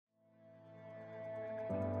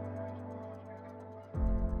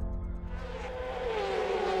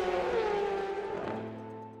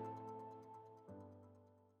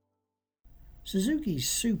Suzuki's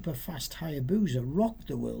super fast Hayabusa rocked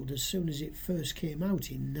the world as soon as it first came out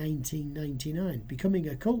in 1999, becoming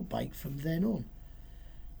a cult bike from then on.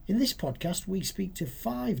 In this podcast, we speak to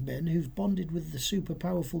 5 men who've bonded with the super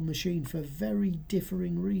powerful machine for very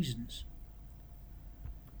differing reasons.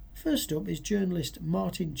 First up is journalist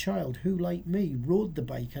Martin Child, who, like me, rode the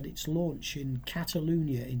bike at its launch in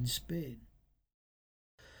Catalonia in Spain.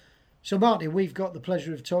 So, Martin, we've got the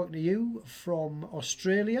pleasure of talking to you from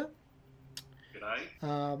Australia.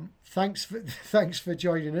 G'day. Thanks for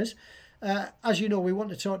joining us. As you know, we want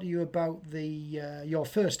to talk to you about your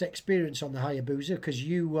first experience on the Hayabusa, because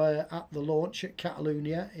you were at the launch at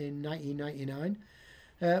Catalonia in 1999.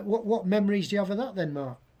 What memories do you have of that then,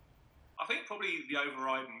 Mark? I think probably the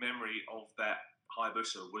overriding memory of that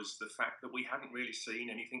Hayabusa was the fact that we hadn't really seen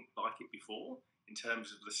anything like it before in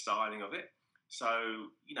terms of the styling of it. So,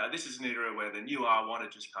 this is an era where the new R1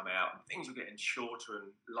 had just come out and things were getting shorter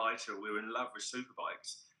and lighter. We were in love with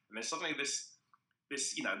superbikes. And then suddenly this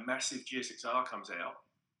massive GSX-R comes out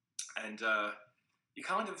and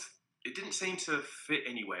it didn't seem to fit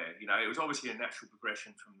anywhere. It was obviously a natural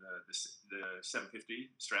progression from the 750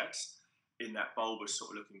 Strats in that bulbous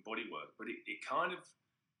sort of looking bodywork, but it kind of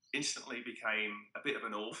instantly became a bit of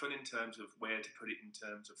an orphan in terms of where to put it in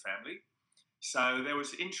terms of family. So there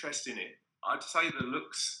was interest in it. I'd say the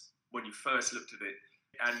looks, when you first looked at it,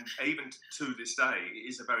 and even to this day, it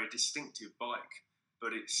is a very distinctive bike, but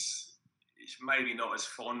it's maybe not as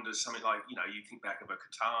fond as something like, you think back of a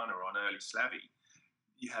Katana or an early Slavy.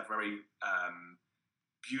 You have very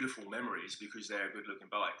beautiful memories because they're good looking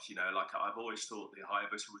bikes. Like I've always thought the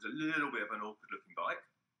Hayabusa was a little bit of an awkward looking bike.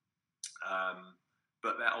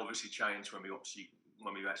 But that obviously changed when we actually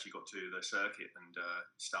got to the circuit and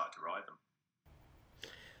started to ride them.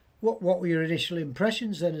 What were your initial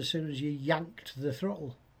impressions then as soon as you yanked the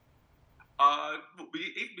throttle?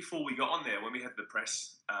 Even before we got on there, when we had the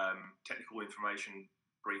press technical information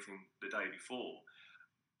briefing the day before,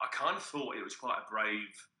 I kind of thought it was quite a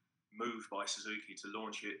brave move by Suzuki to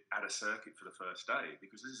launch it at a circuit for the first day,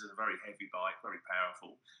 because this is a very heavy bike, very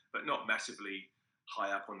powerful, but not massively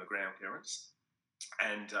high up on the ground clearance.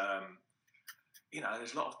 And,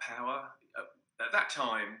 there's a lot of power. At that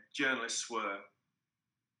time, journalists were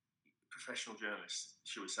professional journalists,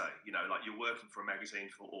 should we say. Like you're working for a magazine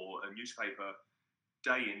or a newspaper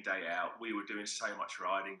day in, day out. We were doing so much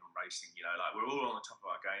riding and racing, like we're all on the top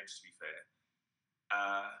of our games, to be fair.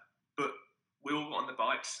 But we all got on the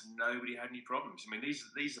bikes and nobody had any problems. I mean, these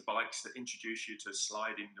are bikes that introduce you to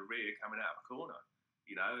sliding the rear coming out of a corner.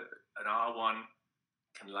 An R1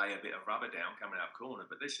 can lay a bit of rubber down coming out of a corner,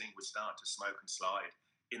 but this thing would start to smoke and slide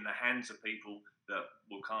in the hands of people that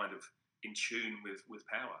were kind of in tune with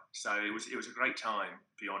power. So it was a great time,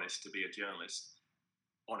 to be honest, to be a journalist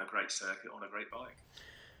on a great circuit, on a great bike.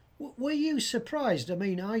 Were you surprised? I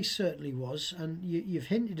mean, I certainly was, and you've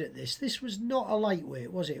hinted at this. This was not a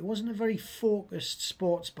lightweight, was it? It wasn't a very focused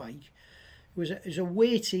sports bike. It was a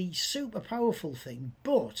weighty, super powerful thing,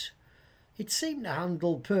 but it seemed to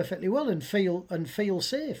handle perfectly well and feel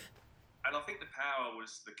safe. And I think the power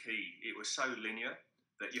was the key. It was so linear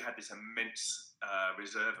that you had this immense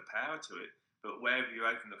reserve of power to it, but wherever you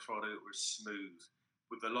opened the throttle, it was smooth.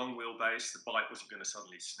 With the long wheelbase, the bike wasn't going to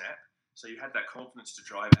suddenly snap. So you had that confidence to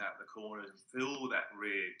drive out the corners and feel that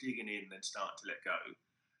rear digging in, then start to let go.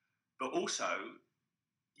 But also,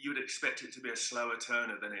 you would expect it to be a slower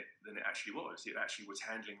turner than it actually was. It actually was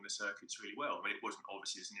handling the circuits really well. I mean, it wasn't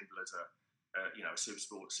obviously as nimble as a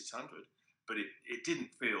Supersport 600, but it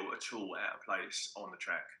didn't feel at all out of place on the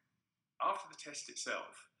track. After the test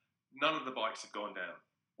itself, none of the bikes had gone down,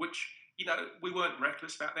 which, we weren't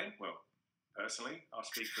reckless back then. Well, personally, I'll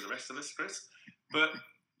speak for the rest of us, Chris. But,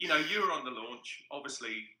 you were on the launch.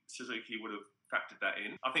 Obviously, Suzuki would have factored that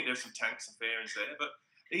in. I think there's some tanks and fairings there, but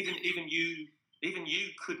even you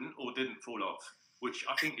couldn't or didn't fall off, which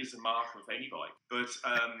I think is a mark of any bike. But,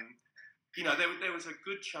 there was a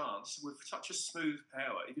good chance with such a smooth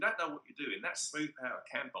power. If you don't know what you're doing, that smooth power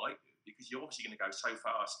can bite you, because you're obviously going to go so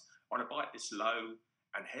fast on a bike that's low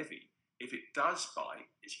and heavy. If it does bite,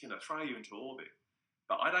 it's going to throw you into orbit.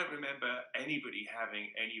 But I don't remember anybody having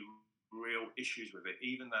any real issues with it,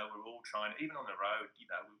 even though we're all trying, even on the road,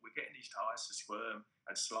 we're getting these tyres to squirm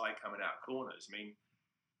and slide coming out of corners. I mean,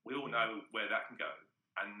 we all know where that can go,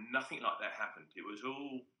 and nothing like that happened. It was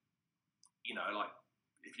all, like,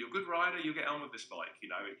 if you're a good rider, you get on with this bike.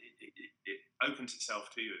 It opens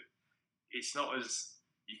itself to you. It's not as,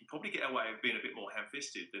 you can probably get away with being a bit more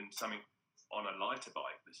ham-fisted than something on a lighter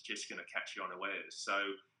bike that's just going to catch you unawares. So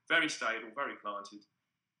very stable, very planted.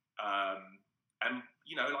 And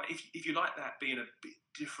like if you like that being a bit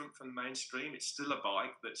different from the mainstream, it's still a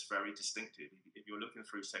bike that's very distinctive. If you're looking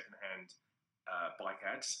through secondhand bike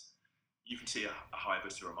ads, you can see a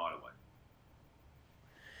Hayabusa a mile away.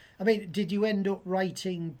 I mean, did you end up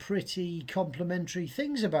writing pretty complimentary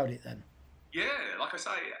things about it then? Yeah, like I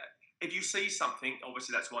say, if you see something,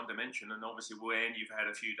 obviously that's one dimension, and obviously when you've had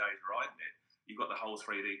a few days riding it, you've got the whole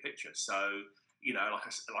 3D picture. So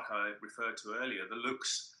like I referred to earlier, the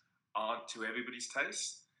looks aren't to everybody's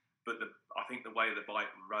taste, but I think the way the bike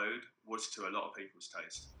rode was to a lot of people's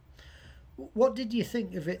taste. What did you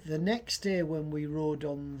think of it the next day when we rode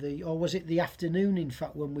on or was it the afternoon, in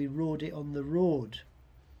fact, when we rode it on the road?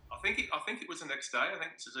 I think it was the next day. I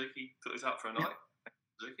think Suzuki put us up for a night.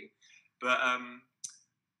 Suzuki, but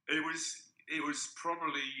it was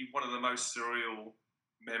probably one of the most surreal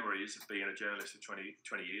memories of being a journalist for 20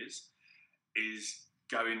 years. Is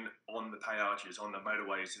going on the peages, on the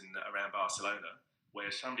motorways around Barcelona,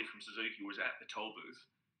 where somebody from Suzuki was at the toll booth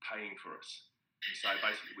paying for us. And so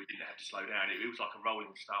basically we didn't have to slow down. It was like a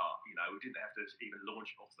rolling start, we didn't have to even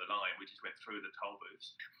launch off the line. We just went through the toll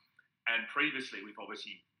booths. And previously we've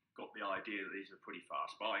obviously got the idea that these are pretty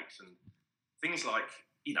fast bikes, and things like,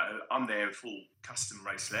 I'm there full custom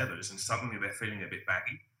race leathers and suddenly they're feeling a bit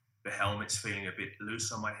baggy. The helmet's feeling a bit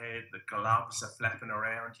loose on my head. The gloves are flapping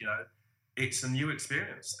around, It's a new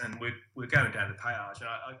experience, and we're going down the payage. And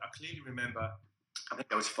I clearly remember, I think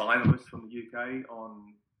there was 5 of us from the UK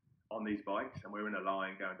on these bikes, and we're in a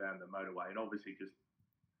line going down the motorway, and obviously just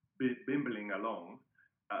bimbling along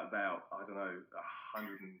at about, I don't know,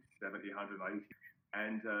 170, 180,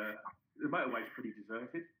 and the motorway's pretty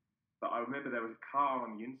deserted. But I remember there was a car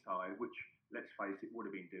on the inside, which, let's face it, would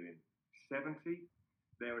have been doing 70.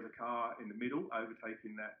 There was a car in the middle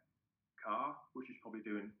overtaking that car, which is probably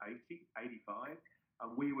doing 80, 85,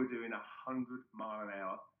 and we were doing 100 mile an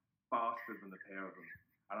hour faster than the pair of them.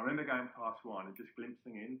 And I remember going past one and just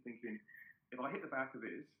glimpsing in, thinking, if I hit the back of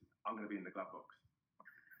this, I'm going to be in the glove box.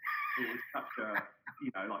 It was such a,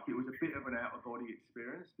 it was a bit of an out of body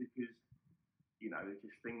experience because,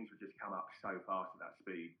 just things would just come up so fast at that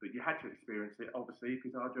speed. But you had to experience it, obviously,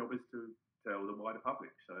 because our job is to tell the wider public.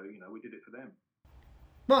 So, we did it for them.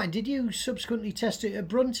 Martin, did you subsequently test it at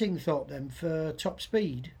Bruntingthorpe then for top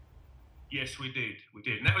speed? Yes, we did.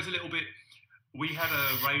 And that was a little bit, we had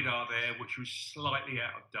a radar there which was slightly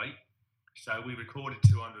out of date. So we recorded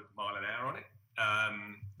 200 mile an hour on it.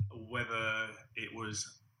 Whether it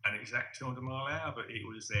was an exact 200 mile an hour, but it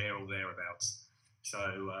was there or thereabouts.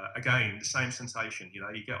 So again, the same sensation, you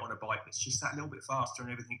get on a bike that's just that little bit faster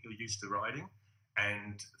than everything you're used to riding,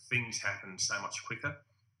 and things happen so much quicker.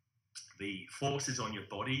 The forces on your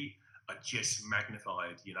body are just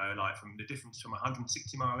magnified, like from the difference from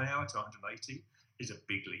 160 mile an hour to 180 is a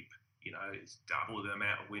big leap. It's double the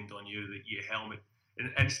amount of wind on you, your helmet,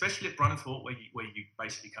 and especially at Bruntingthorpe where you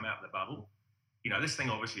basically come out of the bubble. This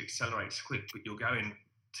thing obviously accelerates quick, but you're going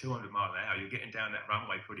 200 mile an hour, you're getting down that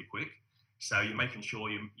runway pretty quick. So you're making sure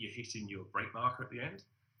you're hitting your brake marker at the end.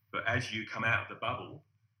 But as you come out of the bubble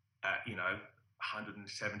at,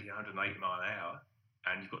 170, 180 mile an hour,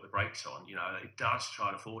 and you've got the brakes on, it does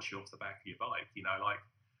try to force you off the back of your bike. Like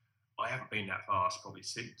I haven't been that fast probably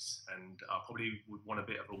since, and I probably would want a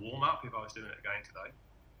bit of a warm up if I was doing it again today.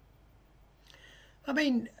 I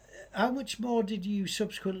mean, how much more did you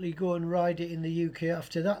subsequently go and ride it in the UK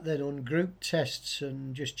after that then, on group tests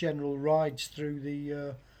and just general rides through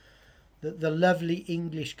the lovely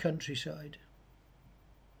English countryside?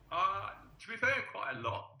 To be fair, quite a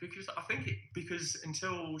lot, because I think because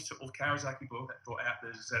until sort of Kawasaki brought out the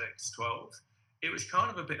ZX12, it was kind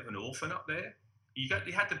of a bit of an orphan up there. You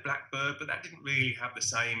had the Blackbird, but that didn't really have the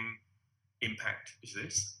same impact as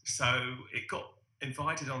this. So it got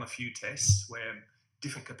invited on a few tests where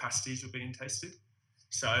different capacities were being tested.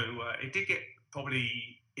 So it did get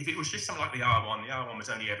probably, if it was just something like the R1 was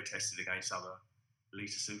only ever tested against other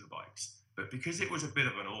Lisa superbikes. But because it was a bit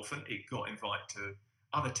of an orphan, it got invited to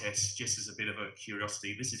other tests just as a bit of a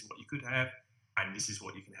curiosity. This is what you could have, and this is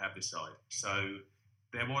what you can have this side. So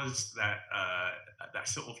there was that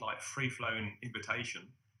sort of like free-flowing invitation,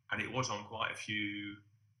 and it was on quite a few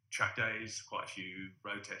track days, quite a few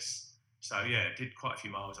road tests. So yeah, did quite a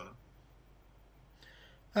few miles on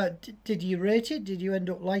them. Did you rate it? Did you end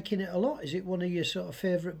up liking it a lot? Is it one of your sort of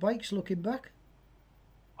favourite bikes looking back?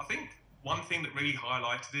 I think one thing that really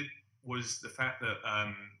highlighted it was the fact that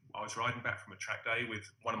I was riding back from a track day with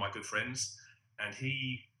one of my good friends, and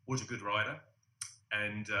he was a good rider,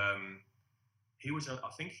 and I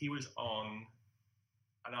think he was on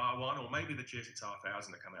an R1 or maybe the GSX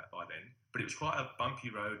R1000 that came out by then, but it was quite a bumpy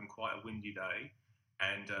road and quite a windy day,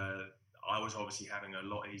 and I was obviously having a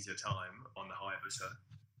lot easier time on the Hayabusa,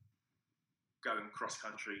 going cross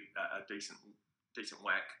country at a decent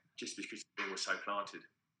whack, just because the thing was so planted.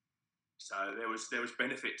 So there was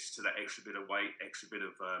benefits to that extra bit of weight, extra bit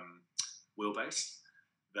of wheelbase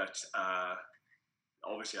that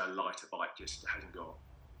obviously a lighter bike just hasn't got.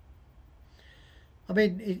 I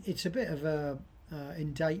mean, it's a bit of a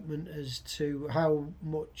indictment as to how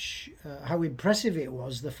much, how impressive it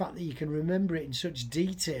was. The fact that you can remember it in such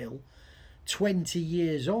detail, 20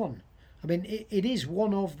 years on. I mean, it is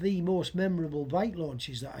one of the most memorable bike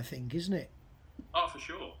launches that I think, isn't it? Oh, for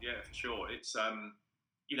sure, yeah, for sure. It's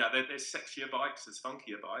there's sexier bikes, there's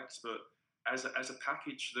funkier bikes, but as a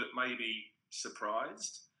package that maybe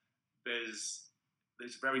surprised, there's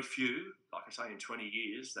very few, like I say, in 20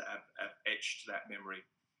 years that have etched that memory.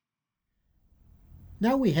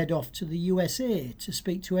 Now we head off to the USA to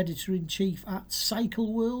speak to editor-in-chief at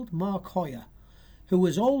Cycle World, Mark Hoyer, who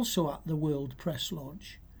was also at the World press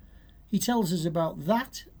launch. He tells us about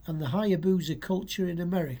that and the Hayabusa culture in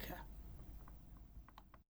America.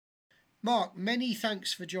 Mark, many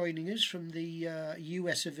thanks for joining us from the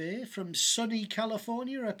US of A, from sunny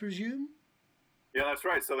California, I presume. Yeah, that's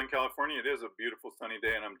right. Southern California. It is a beautiful sunny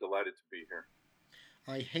day, and I'm delighted to be here.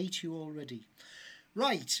 I hate you already.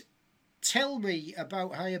 Right, tell me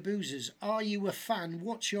about Hayabusas. Are you a fan?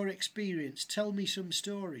 What's your experience? Tell me some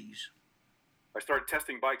stories. I started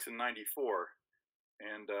testing bikes in '94,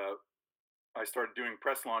 and I started doing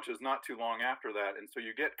press launches not too long after that. And so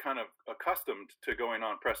you get kind of accustomed to going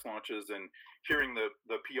on press launches and hearing the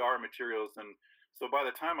PR materials. And so by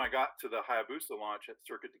the time I got to the Hayabusa launch at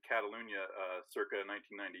Circuit de Catalunya, circa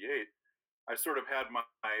 1998, I sort of had my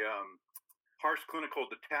harsh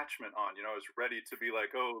clinical detachment on. I was ready to be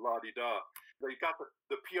like, oh, la-di-da. They got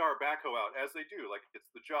the PR backhoe out, as they do. Like,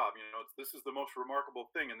 it's the job. This is the most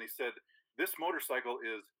remarkable thing. And they said, this motorcycle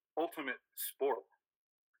is ultimate sport.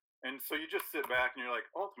 And so you just sit back and you're like,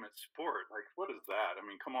 ultimate sport? Like, what is that? I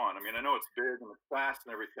mean, come on. I mean, I know it's big and it's fast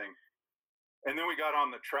and everything. And then we got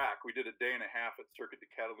on the track. We did a day and a half at Circuit de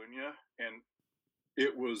Catalunya, and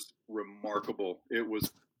it was remarkable. It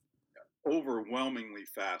was overwhelmingly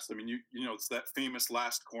fast. I mean, it's that famous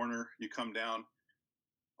last corner. You come down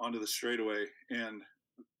onto the straightaway, and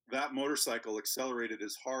that motorcycle accelerated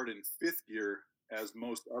as hard in fifth gear as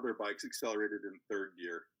most other bikes accelerated in third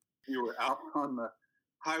gear. You were out on the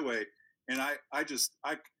highway, and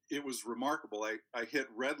it was remarkable. I hit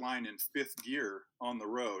red line in fifth gear on the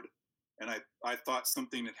road, and I thought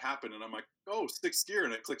something had happened, and I'm like, oh, sixth gear,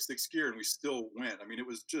 and I clicked sixth gear, and we still went. I mean, it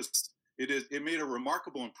was just, it made a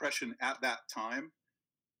remarkable impression at that time,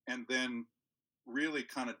 and then really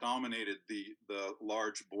kind of dominated the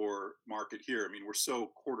large bore market here. I mean, we're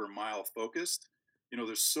so quarter mile focused.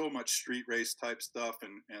 There's so much street race type stuff,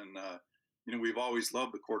 and we've always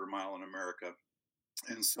loved the quarter mile in America.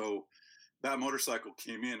 And so that motorcycle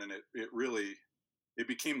came in, and it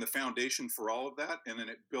became the foundation for all of that. And then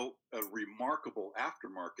it built a remarkable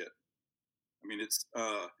aftermarket. I mean, it's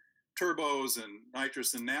turbos and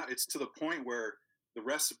nitrous, and now it's to the point where the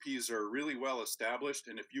recipes are really well established.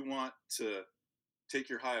 And if you want to take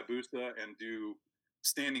your Hayabusa and do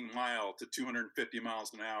standing mile to 250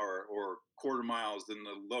 miles an hour, or quarter miles in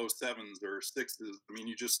the low sevens or sixes, I mean,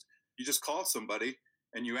 you just call somebody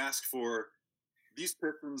and you ask for these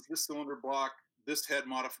pistons, this cylinder block, this head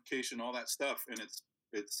modification, all that stuff, and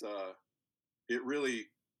it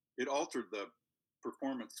altered the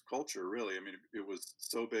performance culture, really. I mean, it was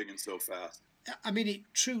so big and so fast. I mean,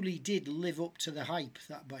 it truly did live up to the hype,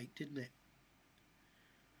 that bike, didn't it?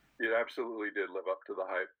 It absolutely did live up to the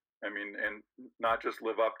hype. I mean, and not just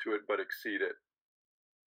live up to it, but exceed it.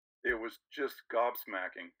 It was just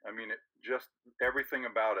gobsmacking. I mean, everything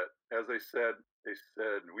about it. As they said,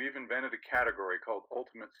 we've invented a category called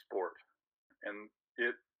ultimate sport, and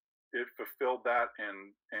it fulfilled that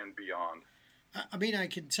and beyond. I mean, I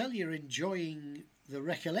can tell you're enjoying the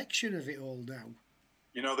recollection of it all now.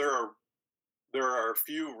 There are a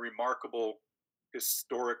few remarkable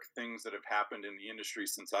historic things that have happened in the industry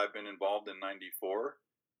since I've been involved in '94,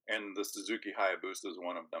 and the Suzuki Hayabusa is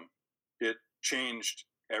one of them. It changed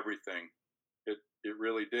everything. It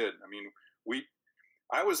really did. I mean,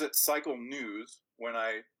 I was at Cycle News when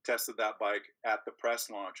I tested that bike at the press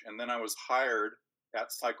launch, and then I was hired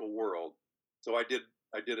at Cycle World. So I did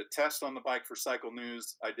a test on the bike for Cycle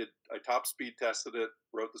News. I top speed tested it,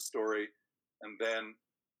 wrote the story, and then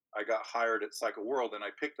I got hired at Cycle World, and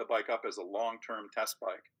I picked the bike up as a long-term test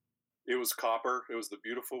bike. It was copper. It was the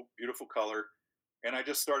beautiful, beautiful color. And I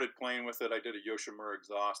just started playing with it. I did a Yoshimura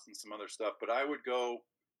exhaust and some other stuff. But I would go,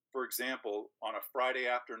 for example, on a Friday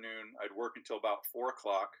afternoon, I'd work until about 4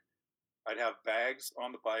 o'clock. I'd have bags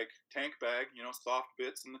on the bike, tank bag, soft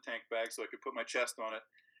bits in the tank bag so I could put my chest on it.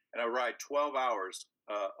 And I ride 12 hours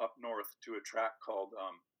up north to a track called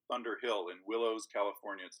Thunder Hill in Willows,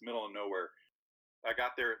 California. It's middle of nowhere. I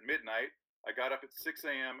got there at midnight. I got up at 6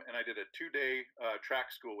 a.m. and I did a 2-day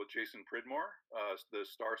track school with Jason Pridmore, the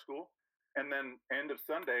Star School. And then end of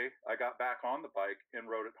Sunday, I got back on the bike and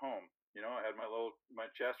rode it home. I had my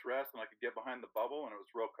chest rest and I could get behind the bubble and it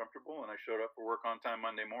was real comfortable. And I showed up for work on time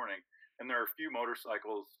Monday morning. And there are a few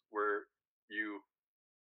motorcycles where you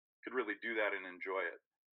could really do that and enjoy it.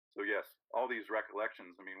 So yes, all these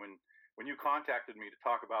recollections. I mean, when you contacted me to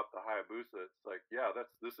talk about the Hayabusa, it's like, yeah,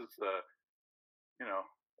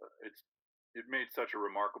 it made such a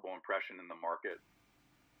remarkable impression in the market.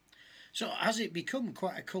 So has it become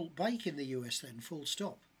quite a cult bike in the US then, full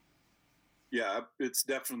stop? Yeah, it's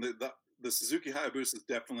definitely, the Suzuki Hayabusa is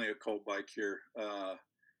definitely a cult bike here.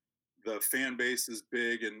 The fan base is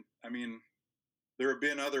big, and I mean, there have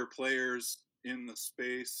been other players in the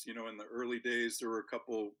space. In the early days, there were a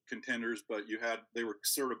couple contenders, but they were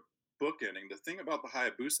sort of bookending. The thing about the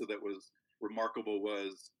Hayabusa that was remarkable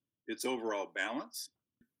was its overall balance.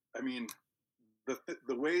 I mean, the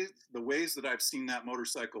ways that I've seen that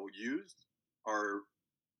motorcycle used are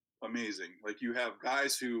amazing. Like, you have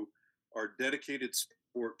guys who are dedicated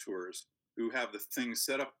sport tours who have the thing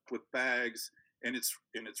set up with bags, and it's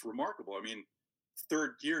remarkable. I mean,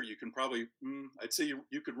 third gear, you can probably I'd say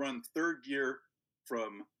you could run third gear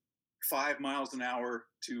from 5 miles an hour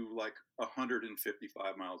to like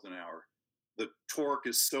 155 miles an hour. The torque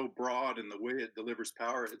is so broad, and the way it delivers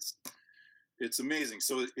power, it's amazing.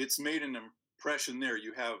 So it's made an impression there.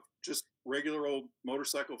 You have just regular old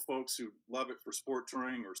motorcycle folks who love it for sport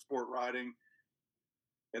touring or sport riding,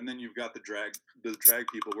 and then you've got the drag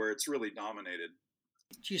people where it's really dominated.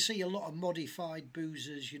 Do you see a lot of modified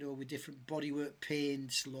Busas, with different bodywork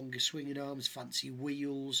paints, longer swinging arms, fancy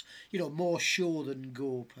wheels, more show than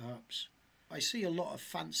go, perhaps? I see a lot of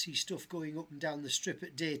fancy stuff going up and down the strip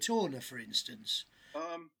at Daytona, for instance.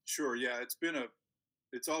 Sure, yeah.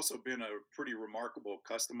 It's also been a pretty remarkable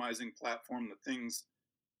customizing platform. The things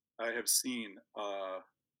I have seen,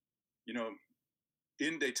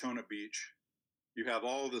 in Daytona Beach, you have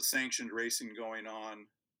all the sanctioned racing going on.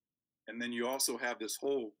 And then you also have this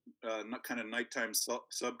whole kind of nighttime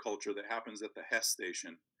subculture that happens at the Hess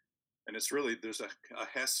station. And it's really, there's a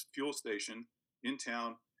Hess fuel station in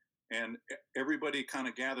town, and everybody kind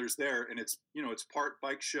of gathers there, and it's part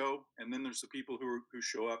bike show. And then there's the people who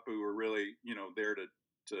show up who are really, there to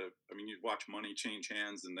I mean, you watch money change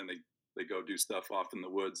hands, and then they go do stuff off in the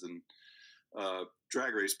woods and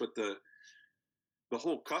drag race. But the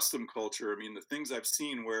whole custom culture, I mean, the things I've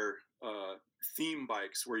seen where theme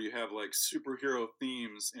bikes, where you have like superhero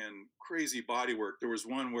themes and crazy bodywork. There was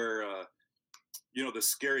one where, the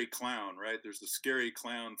scary clown, right? There's the scary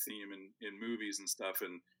clown theme in movies and stuff.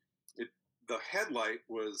 And the headlight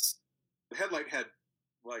had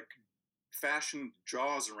like fashioned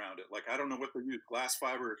jaws around it. Like, I don't know what they used, glass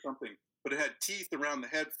fiber or something, but it had teeth around the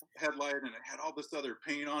headlight, and it had all this other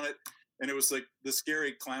paint on it. And it was like the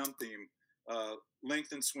scary clown theme.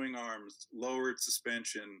 Lengthened swing arms, lowered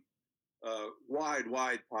suspension,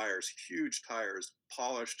 wide tires, huge tires,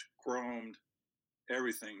 polished, chromed,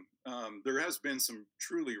 everything. There has been some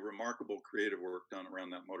truly remarkable creative work done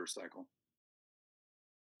around that motorcycle.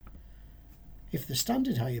 If the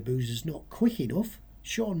standard Hayabusa is not quick enough,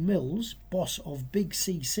 Sean Mills, boss of Big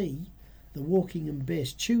CC, the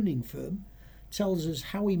Wokingham-based tuning firm, tells us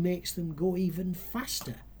how he makes them go even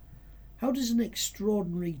faster. How does an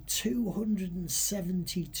extraordinary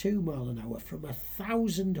 272 mile an hour from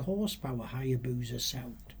 1,000 horsepower Hayabusa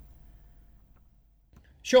sound?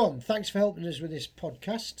 Sean, thanks for helping us with this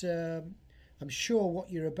podcast. I'm sure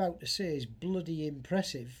what you're about to say is bloody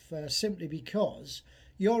impressive, simply because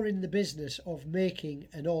you're in the business of making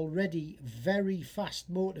an already very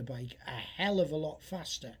fast motorbike a hell of a lot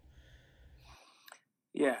faster.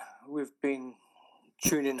 Yeah, we've been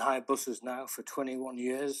tuning Hayabusas now for 21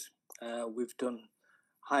 years. We've done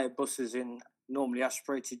Hayabusas in normally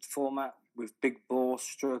aspirated format with big bore,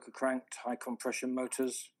 stroker cranked, high compression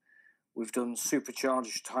motors. We've done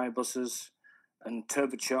supercharged Hayabusas and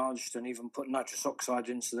turbocharged, and even put nitrous oxide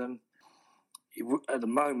into them. At the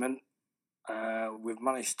moment, we've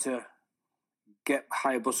managed to get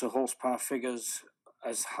Hayabusa horsepower figures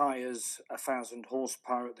as high as 1,000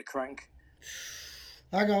 horsepower at the crank.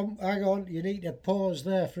 Hang on, you need to pause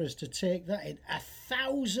there for us to take that in.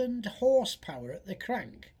 1,000 horsepower at the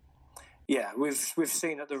crank? Yeah, we've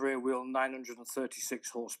seen at the rear wheel 936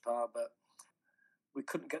 horsepower, but we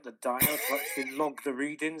couldn't get the dyno to actually log the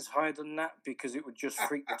readings higher than that because it would just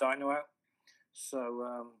freak the dyno out.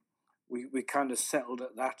 So we kind of settled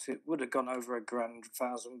at that. It would have gone over $1,000,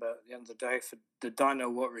 but at the end of the day, if the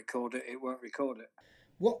dyno won't record it, it won't record it.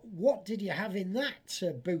 What did you have in that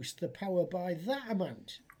to boost the power by that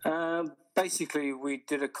amount? Basically, we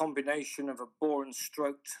did a combination of a bore and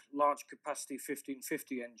stroked large capacity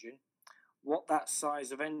 1550 engine. What that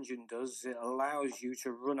size of engine does, it allows you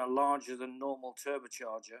to run a larger than normal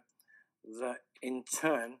turbocharger that in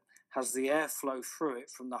turn has the airflow through it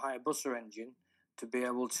from the Hayabusa engine to be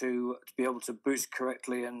able to boost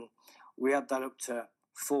correctly. And we had that up to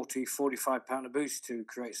 45 pound a boost to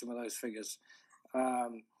create some of those figures.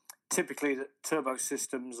 Typically, the turbo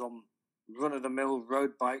systems on run-of-the-mill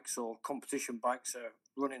road bikes or competition bikes are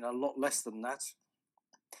running a lot less than that.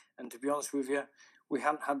 And to be honest with you, we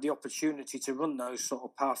hadn't had the opportunity to run those sort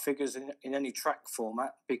of power figures in any track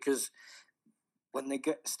format, because when they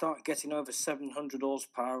start getting over 700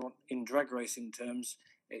 horsepower in drag racing terms,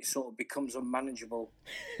 it sort of becomes unmanageable.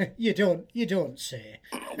 You don't say.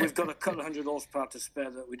 We've got a couple of hundred horsepower to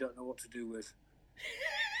spare that we don't know what to do with.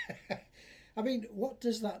 I mean, what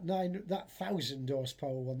does that 1,000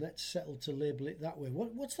 horsepower one, let's settle to label it that way,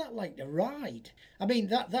 what's that like to ride? I mean,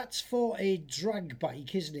 that's for a drag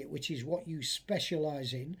bike, isn't it, which is what you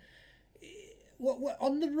specialise in. What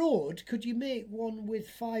on the road, could you make one with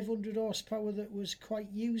 500 horsepower that was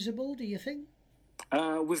quite usable, do you think?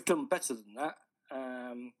 We've done better than that.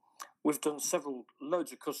 We've done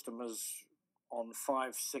loads of customers on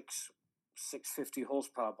 650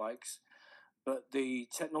 horsepower bikes. But the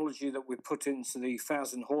technology that we put into the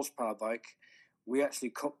 1,000 horsepower bike, we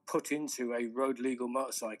actually put into a road legal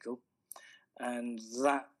motorcycle, and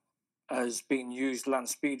that has been used land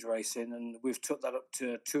speed racing, and we've took that up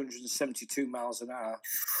to 272 miles an hour.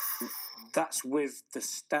 That's with the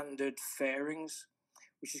standard fairings,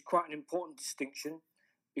 which is quite an important distinction,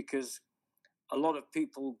 because a lot of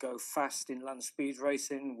people go fast in land speed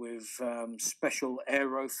racing with special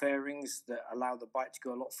aero fairings that allow the bike to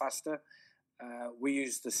go a lot faster. We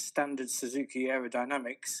use the standard Suzuki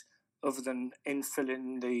aerodynamics, other than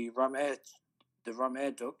infilling the ram air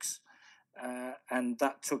ducts, and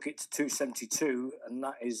that took it to 272, and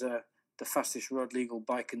that is the fastest road legal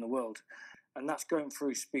bike in the world, and that's going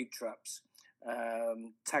through speed traps,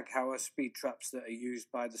 Tag Heuer speed traps that are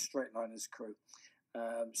used by the Straightliners crew.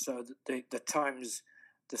 So the times,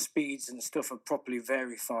 the speeds and stuff are properly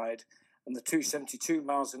verified, and the 272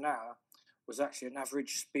 miles an hour was actually an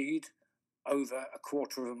average speed over a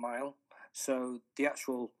quarter of a mile. So the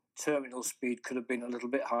actual terminal speed could have been a little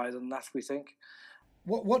bit higher than that, we think.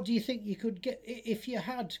 What do you think you could get if you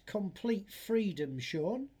had complete freedom,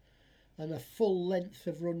 Sean, and a full length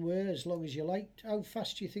of runway as long as you liked? How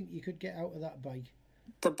fast do you think you could get out of that bike?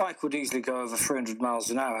 The bike would easily go over 300 miles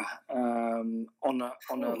an hour on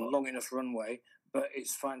a long enough runway, but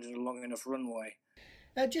it's finding a long enough runway.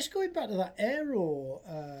 Just going back to that aero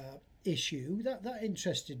issue, that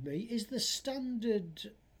interested me. Is the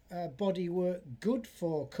standard bodywork good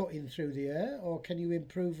for cutting through the air, or can you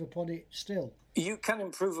improve upon it still? You can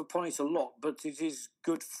improve upon it a lot, but it is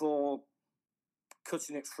good for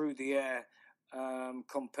cutting it through the air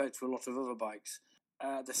compared to a lot of other bikes.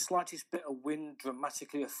 The slightest bit of wind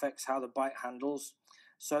dramatically affects how the bike handles.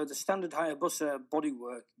 So the standard Hayabusa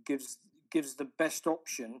bodywork gives the best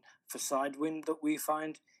option for side wind that we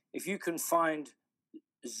find. If you can find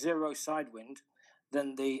zero side wind,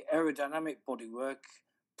 then the aerodynamic bodywork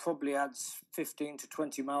probably adds 15 to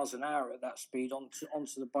 20 miles an hour at that speed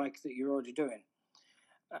onto the bike that you're already doing.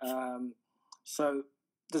 So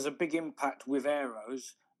there's a big impact with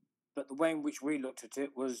aeros, but the way in which we looked at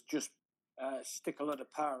it was just stick a lot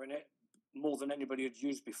of power in it, more than anybody had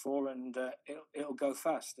used before, and it'll go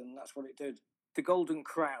fast, and that's what it did. The Golden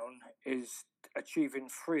Crown is achieving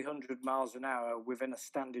 300 miles an hour within a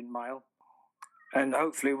standing mile, and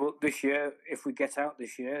hopefully this year, if we get out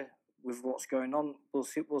this year with what's going on, we'll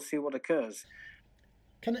see what occurs.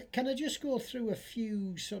 Can I just go through a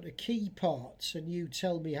few sort of key parts, and you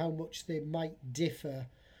tell me how much they might differ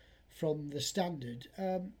from the standard?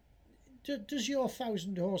 Does your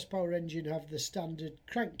 1,000 horsepower engine have the standard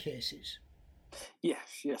crankcases?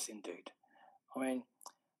 Yes, indeed. I mean,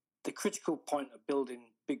 the critical point of building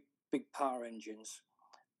big power engines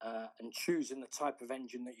and choosing the type of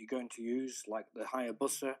engine that you're going to use, like the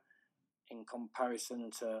Hayabusa, in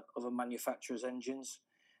comparison to other manufacturers' engines,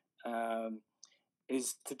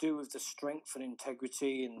 is to do with the strength and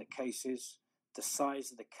integrity in the cases, the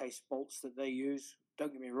size of the case bolts that they use.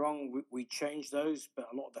 Don't get me wrong, we change those, but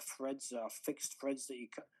a lot of the threads are fixed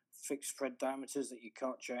thread diameters that you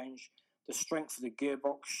can't change. The strength of the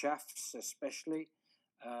gearbox shafts, especially,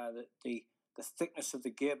 the thickness of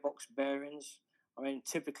the gearbox bearings. I mean,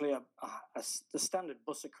 typically the standard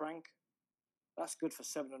Busa crank That's good for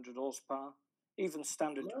 700 horsepower. Even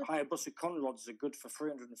standard Hayabusa conrods are good for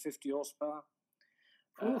 350 horsepower.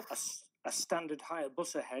 A standard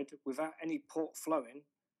Hayabusa head without any port flowing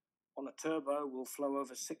on a turbo will flow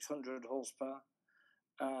over 600 horsepower.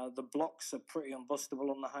 The blocks are pretty unbustable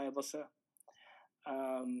on the Hayabusa.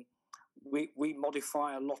 We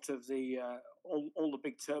modify a lot of the all the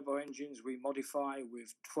big turbo engines. We modify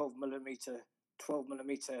with 12 millimeter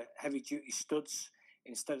heavy duty studs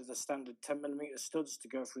instead of the standard 10 millimeter studs to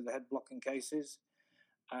go through the head blocking cases.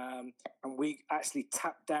 And we actually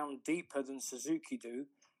tap down deeper than Suzuki do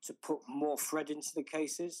to put more thread into the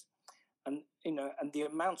cases. And and the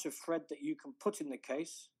amount of thread that you can put in the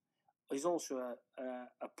case is also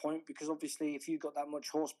a point, because obviously if you've got that much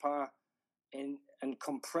horsepower and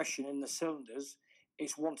compression in the cylinders,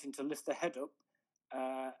 it's wanting to lift the head up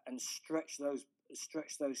and stretch those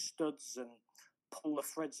studs and pull the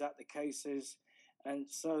threads out the cases. And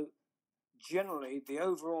so generally the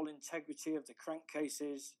overall integrity of the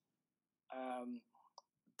crankcases,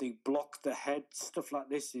 the block, the head, stuff like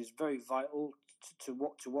this is very vital to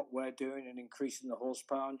what we're doing and increasing the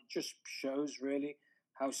horsepower. And it just shows really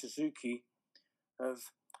how Suzuki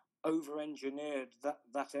have over-engineered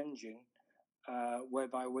that engine,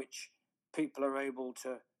 whereby which people are able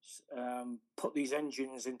to put these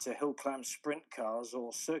engines into hill climb sprint cars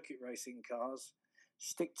or circuit racing cars,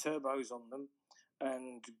 stick turbos on them,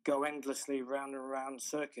 and go endlessly round and round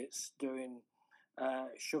circuits doing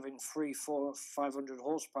shoving 300, 400, 500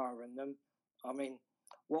 horsepower in them. I mean,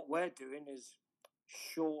 what we're doing is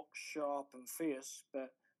short, sharp, and fierce,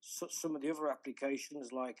 but some of the other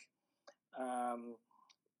applications, like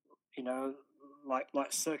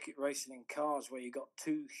like circuit racing in cars, where you got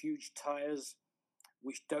two huge tires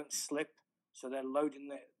which don't slip, so they're loading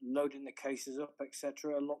the cases up,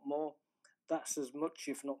 etc. a lot more. That's as much,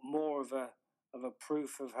 if not more, of a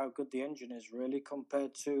proof of how good the engine is, really,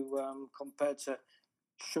 compared to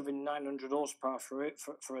shoving 900 horsepower for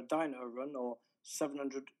a dyno run, or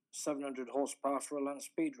 700 horsepower for a land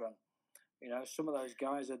speed run. Some of those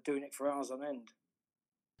guys are doing it for hours on end.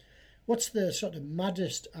 What's the sort of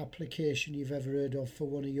maddest application you've ever heard of for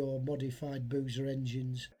one of your modified Busa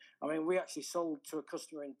engines? I mean, we actually sold to a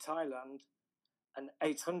customer in Thailand an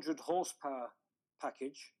 800 horsepower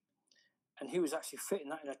package, and he was actually fitting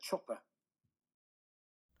that in a chopper.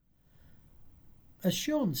 As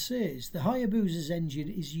Sean says, the Hayabusa's engine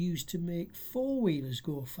is used to make four-wheelers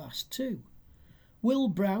go fast too. Will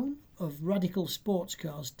Brown of Radical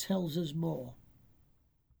Sportscars tells us more.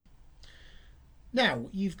 Now,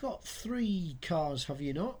 you've got three cars, have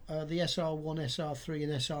you not? The SR1, SR3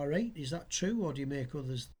 and SR8, is that true, or do you make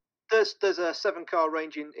others? There's a 7-car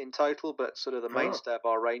range in total, but sort of the mainstay of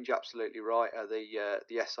our range, absolutely right, are the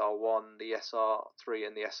SR1, the SR3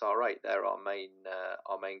 and the SR8. They're our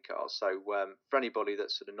main cars. So for anybody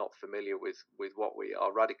that's sort of not familiar with what we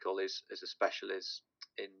are, Radical is a specialist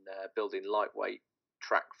in building lightweight,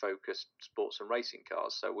 track-focused sports and racing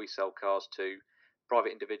cars. So we sell cars to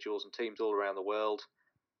private individuals and teams all around the world,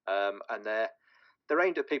 and they're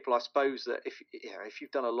aimed at people, I suppose, that if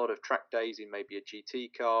you've done a lot of track days in maybe a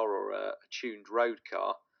GT car or a tuned road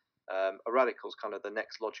car, a Radical's kind of the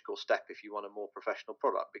next logical step if you want a more professional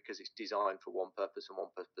product, because it's designed for one purpose and one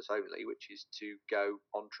purpose only, which is to go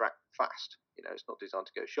on track fast. It's not designed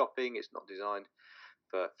to go shopping. It's not designed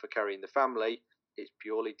for carrying the family. It's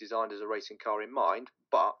purely designed as a racing car in mind,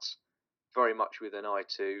 but very much with an eye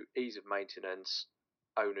to ease of maintenance,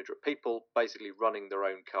 owner, people basically running their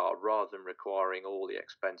own car rather than requiring all the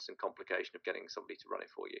expense and complication of getting somebody to run it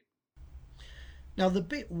for you. Now, the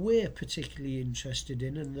bit we're particularly interested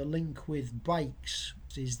in, and the link with bikes,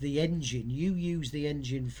 is the engine. You use the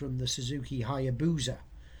engine from the Suzuki Hayabusa.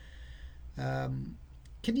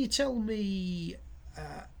 Can you tell me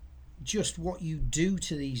just what you do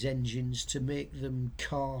to these engines to make them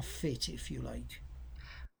car fit, if you like?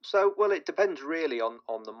 So, well, it depends really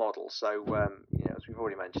on the model. So, as we've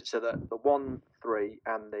already mentioned, so the 1, 3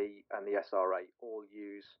 and the SR8 all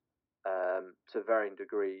use to varying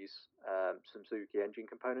degrees some Suzuki engine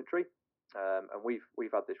componentry, and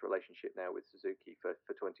we've had this relationship now with Suzuki for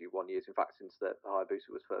 21 years. In fact, since the Hayabusa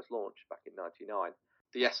was first launched back in '99.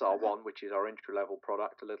 The SR1, which is our entry-level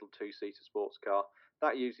product, a little two-seater sports car,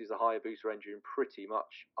 that uses the Hayabusa engine pretty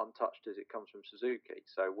much untouched as it comes from Suzuki.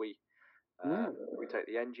 So we take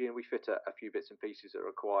the engine, we fit a few bits and pieces that are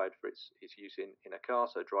required for its use in a car,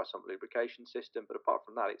 so dry sump lubrication system, but apart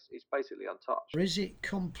from that, it's basically untouched. Is it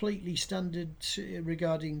completely standard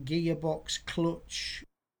regarding gearbox, clutch?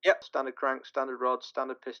 Yep, standard cranks, standard rods,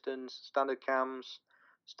 standard pistons, standard cams,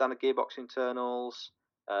 standard gearbox internals,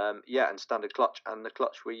 and standard clutch. And the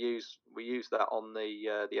clutch we use that on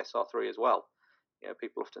the SR3 as well.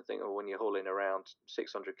 People often think, oh, when you're hauling around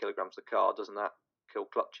 600 kilograms of car, doesn't that kill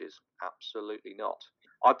clutches? Absolutely not.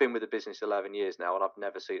 I've been with the business 11 years now, and I've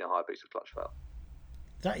never seen a Hayabusa clutch fail.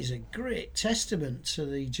 That is a great testament to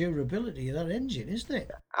the durability of that engine, isn't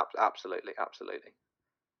it? Yeah, absolutely.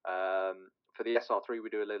 For the SR3, we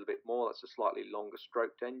do a little bit more. That's a slightly longer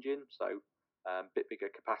stroked engine, so a bit bigger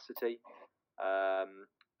capacity.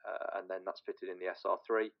 And then that's fitted in the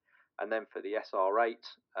SR3. And then for the SR8,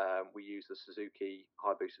 we use the Suzuki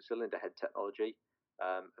Hayabusa cylinder head technology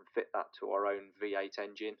and fit that to our own V8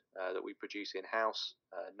 engine that we produce in-house.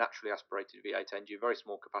 Naturally aspirated V8 engine, very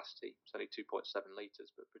small capacity. It's only 2.7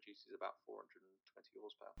 litres, but produces about 420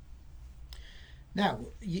 horsepower. Now,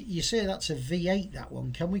 you say that's a V8, that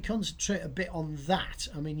one. Can we concentrate a bit on that?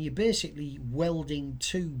 I mean, you're basically welding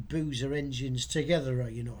two Busa engines together, are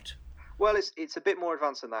you not? Well, it's a bit more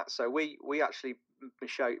advanced than that. So we actually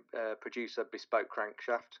produce a bespoke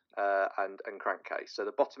crankshaft and crankcase. So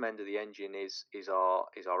the bottom end of the engine is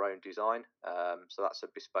our own design. So that's a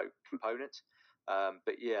bespoke component.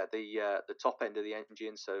 But yeah, the top end of the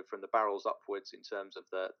engine, so from the barrels upwards in terms of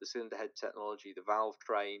the cylinder head technology, the valve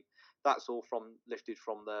train, that's all lifted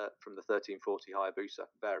from the 1340 Hayabusa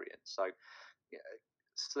variant. So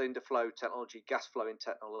cylinder flow technology, gas flowing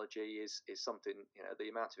technology is something, the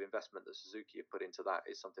amount of investment that Suzuki have put into that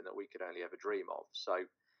is something that we could only ever dream of. So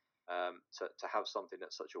to have something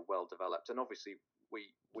that's such a well developed, and obviously we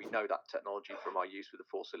know that technology from our use with the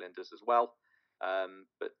 4 cylinders as well.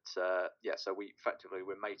 So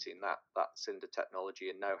we're mating that cylinder technology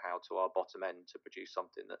and know-how to our bottom end to produce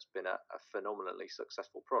something that's been a phenomenally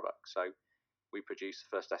successful product. So we produced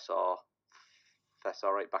the first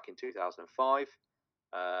SR8 back in 2005.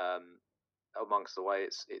 Amongst the way,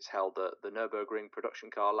 it's held the Nürburgring production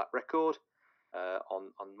car lap record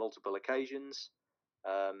on multiple occasions.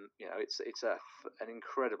 It's an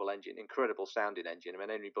incredible engine, incredible sounding engine. I mean,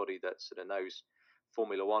 anybody that sort of knows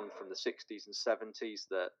Formula One from the 60s and 70s,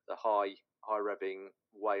 the high revving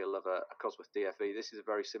wail of a Cosworth DFV, this is a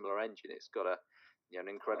very similar engine. It's got an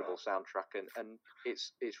incredible soundtrack, and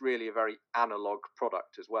it's really a very analog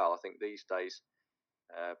product as well. I think these days,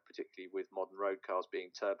 particularly with modern road cars being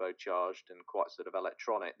turbocharged and quite sort of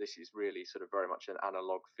electronic, this is really sort of very much an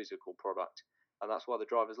analog physical product, and that's why the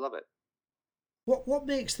drivers love it. What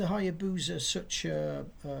makes the Hayabusa such a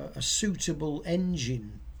suitable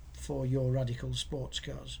engine for your Radical sports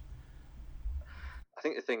cars? I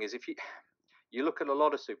think the thing is, if you look at a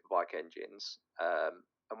lot of superbike engines,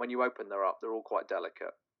 and when you open them up, they're all quite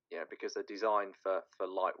delicate, because they're designed for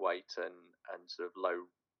lightweight and sort of low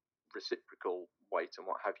reciprocal weight and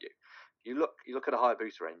what have you. You look at a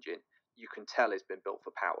Hayabusa engine, you can tell it's been built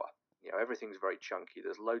for power. Everything's very chunky.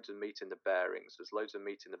 There's loads of meat in the bearings. There's loads of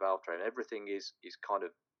meat in the valve train. Everything is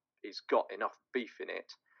got enough beef in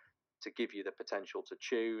it to give you the potential to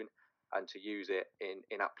tune and to use it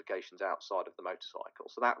in applications outside of the motorcycle.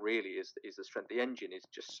 So that really is the strength. The engine is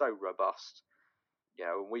just so robust.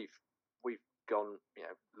 And we've gone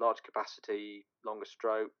large capacity, longer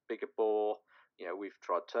stroke, bigger bore. We've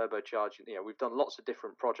tried turbocharging. We've done lots of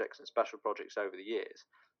different projects and special projects over the years,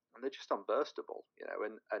 and they're just unburstable.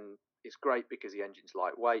 And it's great because the engine's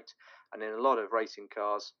lightweight. And in a lot of racing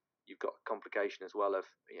cars, you've got a complication as well of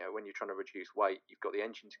when you're trying to reduce weight, you've got the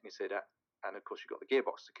engine to consider, and of course you've got the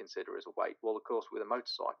gearbox to consider as a weight. Well, of course, with a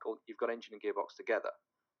motorcycle, you've got engine and gearbox together.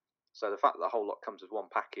 So the fact that the whole lot comes as one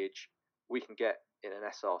package, we can get in an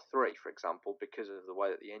SR3, for example, because of the way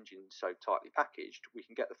that the engine's so tightly packaged, we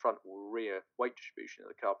can get the front or rear weight distribution of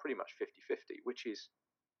the car pretty much 50-50, which is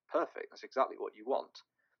perfect. That's exactly what you want,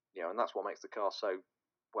 and that's what makes the car so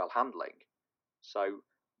well handling. So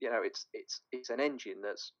it's an engine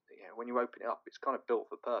that's when you open it up, it's kind of built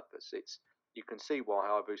for purpose. You can see why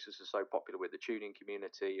Hayabusas are so popular with the tuning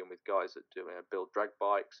community and with guys that build drag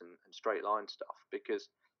bikes and straight line stuff, because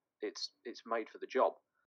it's made for the job.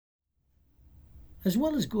 As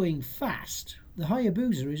well as going fast, the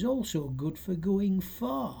Hayabusa is also good for going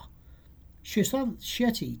far. Sushanth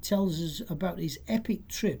Shetty tells us about his epic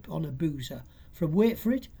trip on a Busa from, wait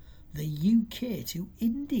for it, the UK to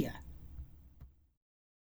India.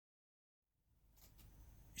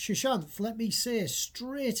 Sushanth, let me say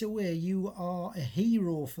straight away, you are a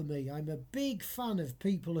hero for me. I'm a big fan of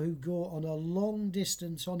people who go on a long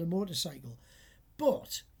distance on a motorcycle.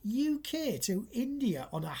 But UK to India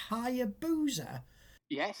on a Hayabusa?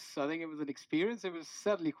 Yes, I think it was an experience. It was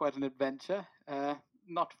certainly quite an adventure.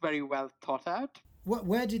 Not very well thought out.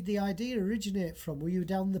 Where did the idea originate from? Were you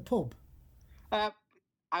down the pub? I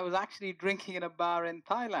was actually drinking in a bar in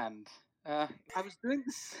Thailand. I was doing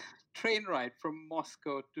this train ride from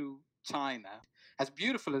Moscow to China. as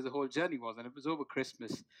beautiful as the whole journey was, and it was over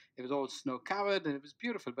Christmas, it was all snow-covered, and it was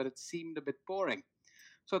beautiful, but it seemed a bit boring.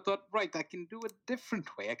 So I thought, right, I can do a different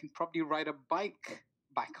way. I can probably ride a bike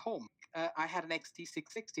back home. I had an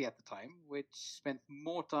XT660 at the time, which spent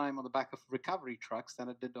more time on the back of recovery trucks than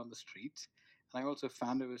it did on the street. And I also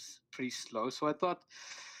found it was pretty slow. So I thought,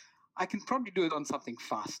 I can probably do it on something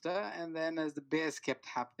faster. And then as the bears kept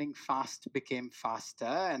happening, fast became faster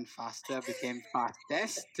and faster became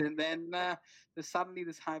fastest. And then suddenly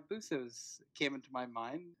this Hayabusa came into my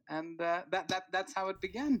mind. And that's how it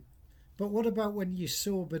began. But what about when you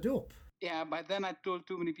sobered up? Yeah, by then I told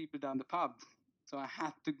too many people down the pub. So I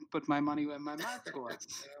had to put my money where my mouth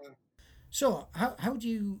was. So how do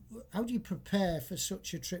you prepare for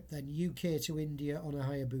such a trip then, UK to India on a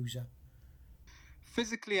Hayabusa?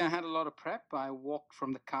 Physically, I had a lot of prep. I walked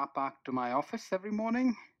from the car park to my office every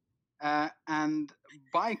morning. And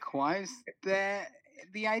bike-wise,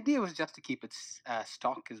 the idea was just to keep it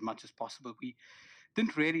stock as much as possible. We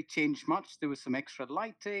didn't really change much. There was some extra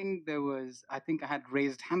lighting. I think I had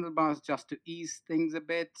raised handlebars just to ease things a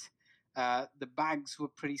bit. The bags were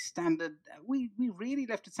pretty standard. We really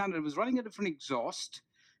left it standard. It was running a different exhaust.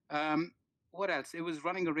 What else? It was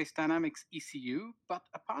running a Race Dynamics ECU. But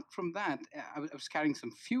apart from that, I was carrying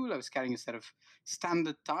some fuel. I was carrying a set of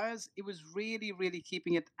standard tires. It was really, really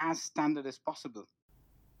keeping it as standard as possible.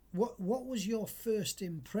 What was your first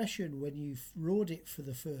impression when you rode it for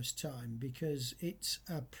the first time? Because it's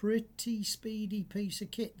a pretty speedy piece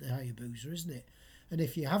of kit, the Hayabusa, isn't it? And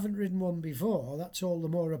if you haven't ridden one before, that's all the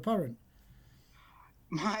more apparent.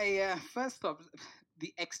 My first thought,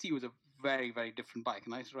 the XT was a very, very different bike.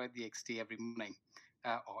 And I used to ride the XT every morning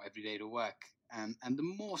or every day to work. And the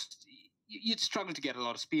most, you'd struggle to get a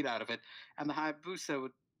lot of speed out of it. And the Hayabusa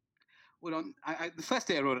the first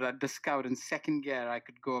day I rode it, I discovered in second gear I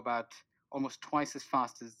could go about almost twice as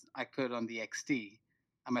fast as I could on the XT.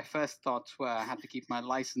 And my first thoughts were I had to keep my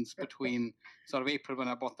license between sort of April when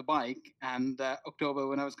I bought the bike and October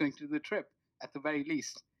when I was going to do the trip, at the very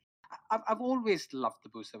least. I've always loved the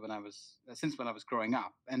Busa since when I was growing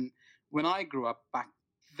up. And when I grew up back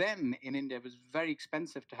then in India, it was very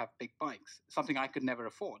expensive to have big bikes, something I could never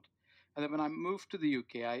afford. And then when I moved to the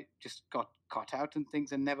UK, I just got caught out and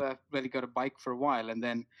things and never really got a bike for a while. And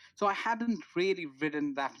then, so I hadn't really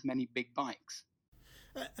ridden that many big bikes.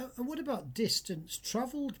 And what about distance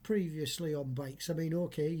travelled previously on bikes? I mean,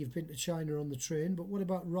 okay, you've been to China on the train, but what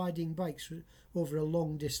about riding bikes over a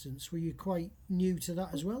long distance? Were you quite new to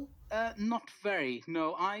that as well? Not very,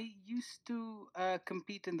 no. I used to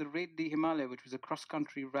compete in the Raid de Himalaya, which was a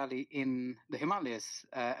cross-country rally in the Himalayas,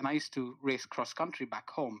 and I used to race cross-country back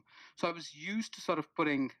home. So I was used to sort of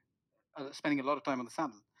spending a lot of time on the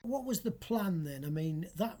saddle. What was the plan then? I mean,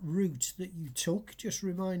 that route that you took, just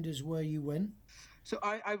remind us where you went. So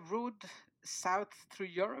I rode south through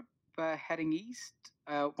Europe, heading east.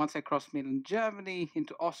 Once I crossed mainland Germany,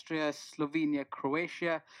 into Austria, Slovenia,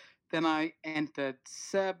 Croatia. Then I entered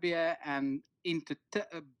Serbia and into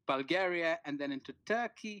Bulgaria and then into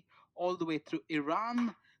Turkey, all the way through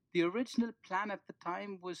Iran. The original plan at the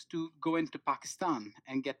time was to go into Pakistan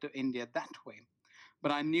and get to India that way.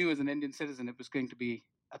 But I knew as an Indian citizen it was going to be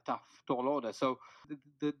a tough, tall order. So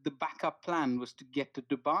the backup plan was to get to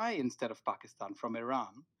Dubai instead of Pakistan from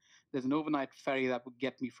Iran. There's an overnight ferry that would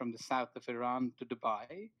get me from the south of Iran to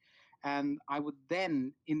Dubai. And I would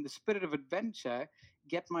then, in the spirit of adventure,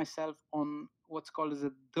 get myself on what's called as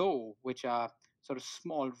a dough, which are sort of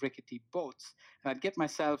small rickety boats. And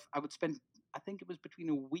I would spend, I think it was between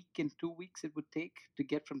a week and 2 weeks it would take to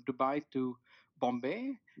get from Dubai to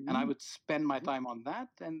Bombay. And I would spend my time on that.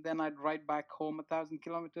 And then I'd ride back home 1,000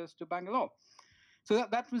 kilometers to Bangalore. So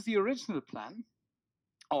that was the original plan,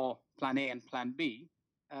 or plan A and plan B.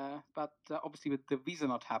 But obviously with the visa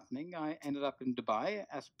not happening, I ended up in Dubai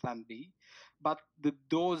as plan B. But the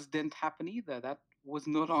doors didn't happen either. That was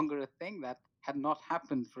no longer a thing. That had not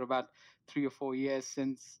happened for about 3 or 4 years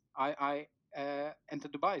since I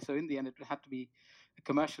entered Dubai. So in the end, it had to be a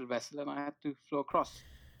commercial vessel and I had to flow across.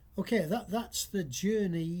 Okay, that's the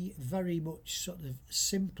journey very much sort of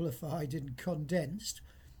simplified and condensed.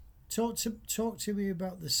 Talk to me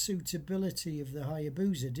about the suitability of the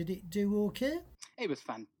Hayabusa. Did it do okay? It was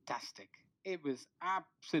fantastic. It was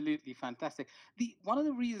absolutely fantastic. One of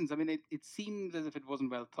the reasons, I mean, it seems as if it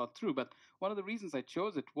wasn't well thought through, but one of the reasons I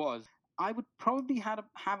chose it was I would probably have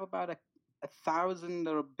about 1,000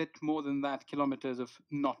 or a bit more than that kilometers of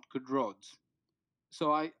not good roads.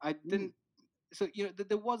 So I didn't. So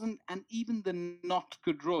there wasn't, and even the not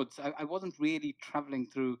good roads, I wasn't really traveling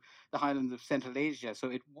through the highlands of Central Asia. So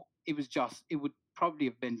it would probably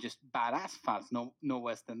have been just bad asphalt, no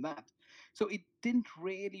worse than that. So it didn't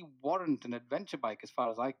really warrant an adventure bike as far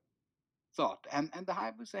as I thought. And the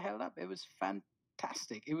Hayabusa held up. It was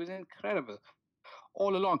fantastic. It was incredible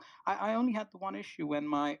all along. I only had the one issue when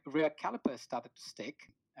my rear caliper started to stick.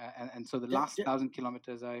 And so the last 1,000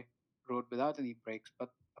 kilometers I rode without any brakes. But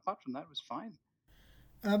apart from that, it was fine.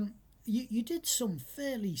 You did some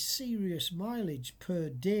fairly serious mileage per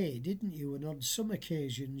day, didn't you? And on some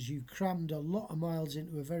occasions, you crammed a lot of miles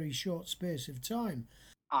into a very short space of time.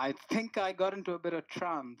 I think I got into a bit of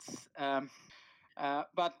trance.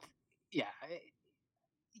 But yeah,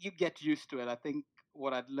 you get used to it. I think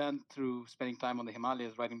what I'd learned through spending time on the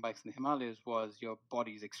Himalayas, riding bikes in the Himalayas, was your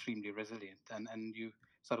body is extremely resilient, and you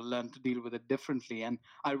sort of learn to deal with it differently. And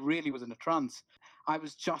I really was in a trance. I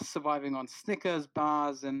was just surviving on Snickers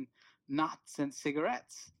bars and nuts and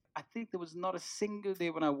cigarettes. I think there was not a single day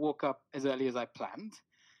when I woke up as early as I planned.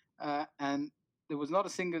 And there was not a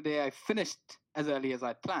single day I finished as early as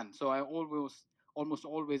I planned. So I almost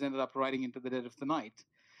always ended up riding into the dead of the night.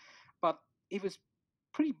 But it was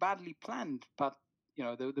pretty badly planned. But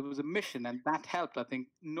there was a mission, and that helped. I think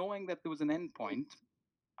knowing that there was an end point,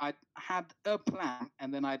 I had a plan,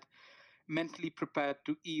 and then I'd mentally prepared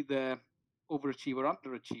to either overachieve or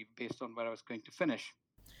underachieve based on where I was going to finish.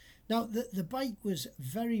 Now, the bike was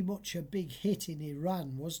very much a big hit in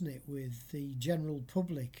Iran, wasn't it, with the general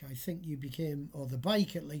public? I think you became, or the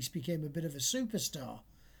bike at least, became a bit of a superstar.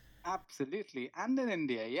 Absolutely. And in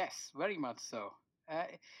India, yes, very much so.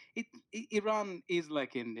 Iran is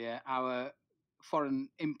like India. Our foreign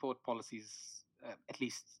import policies, at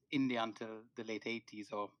least India until the late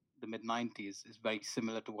 80s or the mid 90s, is very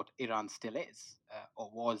similar to what Iran still is, or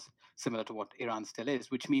was similar to what Iran still is,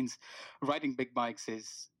 which means riding big bikes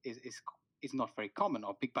is not very common,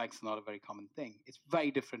 or big bikes are not a very common thing. It's very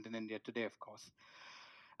different in India today, of course.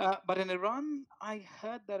 But in Iran, I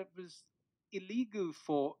heard that it was illegal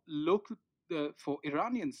for for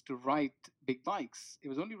Iranians to ride big bikes. It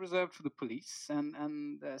was only reserved for the police,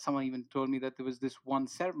 and someone even told me that there was this one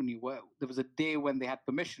ceremony where there was a day when they had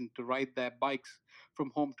permission to ride their bikes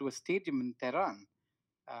from home to a stadium in Tehran.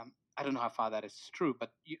 I don't know how far that is true,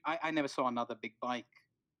 but I never saw another big bike.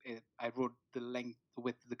 I rode the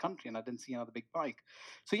width of the country, and I didn't see another big bike.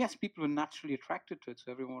 So yes, people were naturally attracted to it.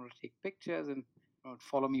 So everyone would take pictures and would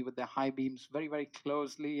follow me with their high beams very, very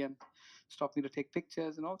closely and stop me to take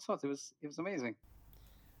pictures and all sorts. It was amazing.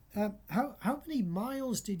 How many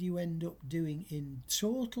miles did you end up doing in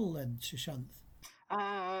total then, Sushanth?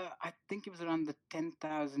 I think it was around the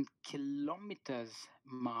 10,000 kilometers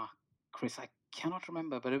mark, Chris. I cannot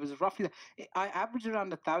remember, but it was roughly. I averaged around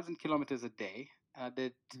 1,000 kilometers a day. I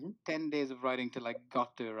did 10 days of riding till I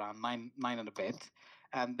got to around nine and a bit,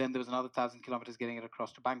 and then there was another 1,000 kilometers getting it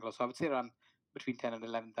across to Bangalore. So I would say around between 10 and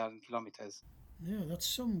 11,000 kilometers. Yeah, that's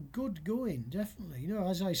some good going, definitely.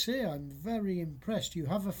 As I say, I'm very impressed. You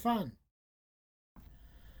have a fan.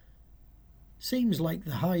 Seems like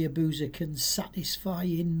the Hayabusa can satisfy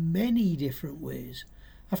in many different ways.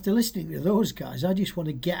 After listening to those guys, I just want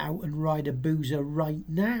to get out and ride a Busa right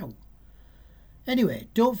now. Anyway,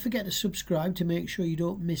 don't forget to subscribe to make sure you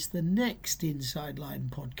don't miss the next Inside Line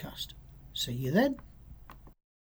podcast. See you then.